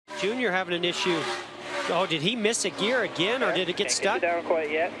Jr. having an issue. Oh, did he miss a gear again, or did it get stuck? Can't get down quite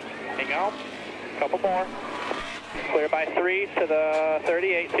yet. Hang on. Couple more. Clear by 3 to the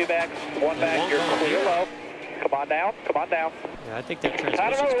 38. 2 back, 1 back. You're clear low. Come on down. Come on down. Yeah, I think that transmission's I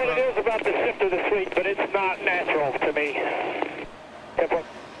don't know what broke. it is about the shifter this week, but it's not natural to me.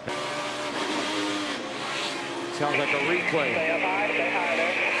 Sounds like a replay. Stay up high. Stay high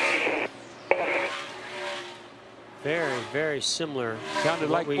there. Very, very similar.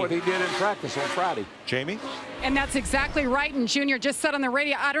 Sounded like what he did in practice on Friday. Jamie? And that's exactly right. And Junior just said on the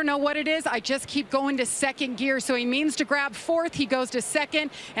radio, I don't know what it is. I just keep going to second gear. So he means to grab fourth. He goes to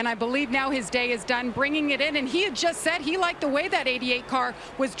second. And I believe now his day is done bringing it in. And he had just said he liked the way that 88 car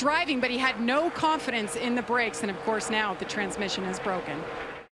was driving, but he had no confidence in the brakes. And of course, now the transmission is broken.